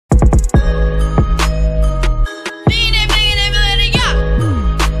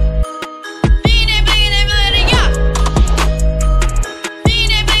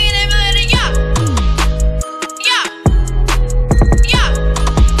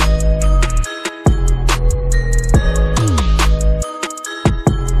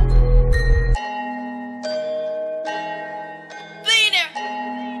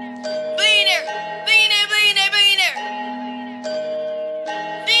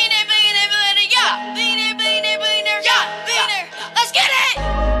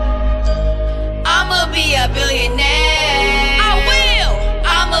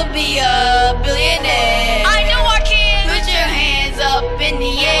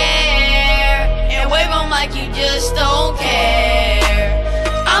like you just don't care.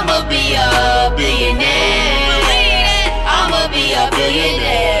 I'ma be a billionaire. I'ma be a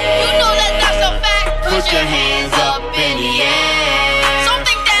billionaire. You know that that's a fact. Put your hands up in the air. So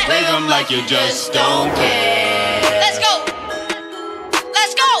think that. Wave them like you just don't care. Let's go.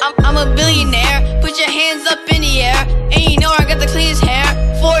 Let's go. I'm a billionaire. Put your hands up in the air. And you know I got the cleanest hair.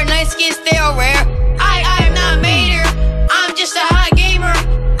 Fortnite skins, they are rare. I am not a mater. I'm just a high gamer.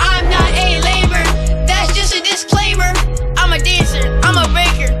 I'm not a lamer. That's just a disclaimer. I'm a dancer. I'm a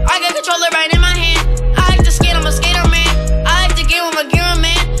breaker. I got controller right in my hand. I like to skate. I'm a skater man. I like to game. I'm a gamer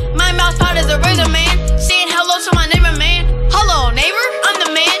man. My mouth pot is a razor man. Saying hello to my neighbor man. Hello neighbor. I'm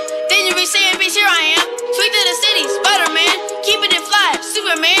the man. Daniel Reese saying bitch here I am. Tweet to the city. Spiderman. Keeping it fly.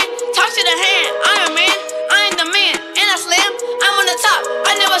 Superman. Talk to the hand. Iron Man. I am the man. And I slam. I'm on the top.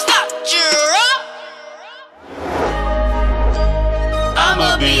 I never stop.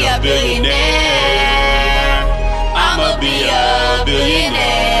 I'ma be a billionaire. I'ma be a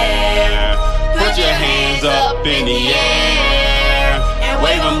billionaire. Put your hands up in the air and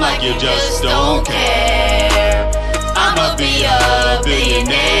wave them like you just don't care. I'ma be a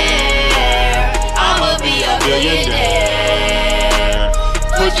billionaire. I'ma be a billionaire.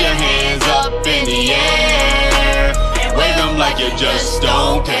 Put your hands up in the air and wave them like you just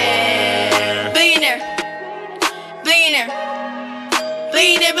don't care. Billionaire. Billionaire.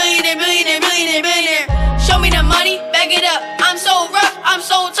 Billionaire, billionaire, billionaire, billionaire, billionaire. Show me the money, back it up. I'm so rough, I'm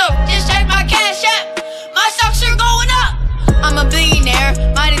so tough. Just check my cash app. My stocks are going up. I'm a billionaire,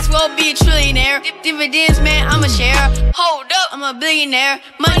 might as well be a trillionaire. Dividends, man, I'm a share. Hold up, I'm a billionaire.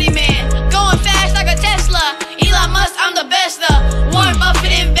 Money man, going fast like a Tesla. Elon Musk, I'm the best. Warren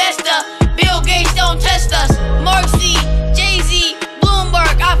Buffett investor. Bill Gates don't test us. Mark C, Jay-Z,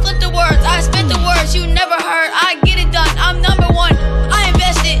 Bloomberg. I flip the words, I spit the words you never heard. I get it done, I'm number one.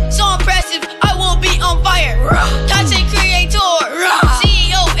 So impressive, I will be on fire. Content creator,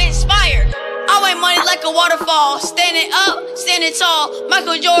 CEO inspired. I weigh money like a waterfall. Standing up, standing tall.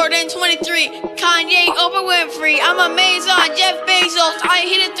 Michael Jordan, 23. Kanye, Oprah Winfrey. I'm amazed on Jeff Bezos. I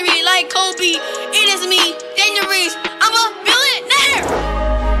hit a 3 like Kobe. It is me, Daniel Reese. I'm a billionaire.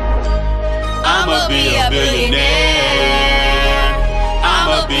 I'ma be a billionaire.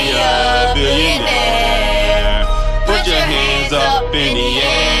 I'ma be a billionaire. Put your hands up in the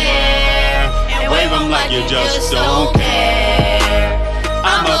air and wave them like you just don't care.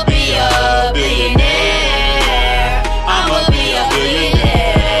 I'ma be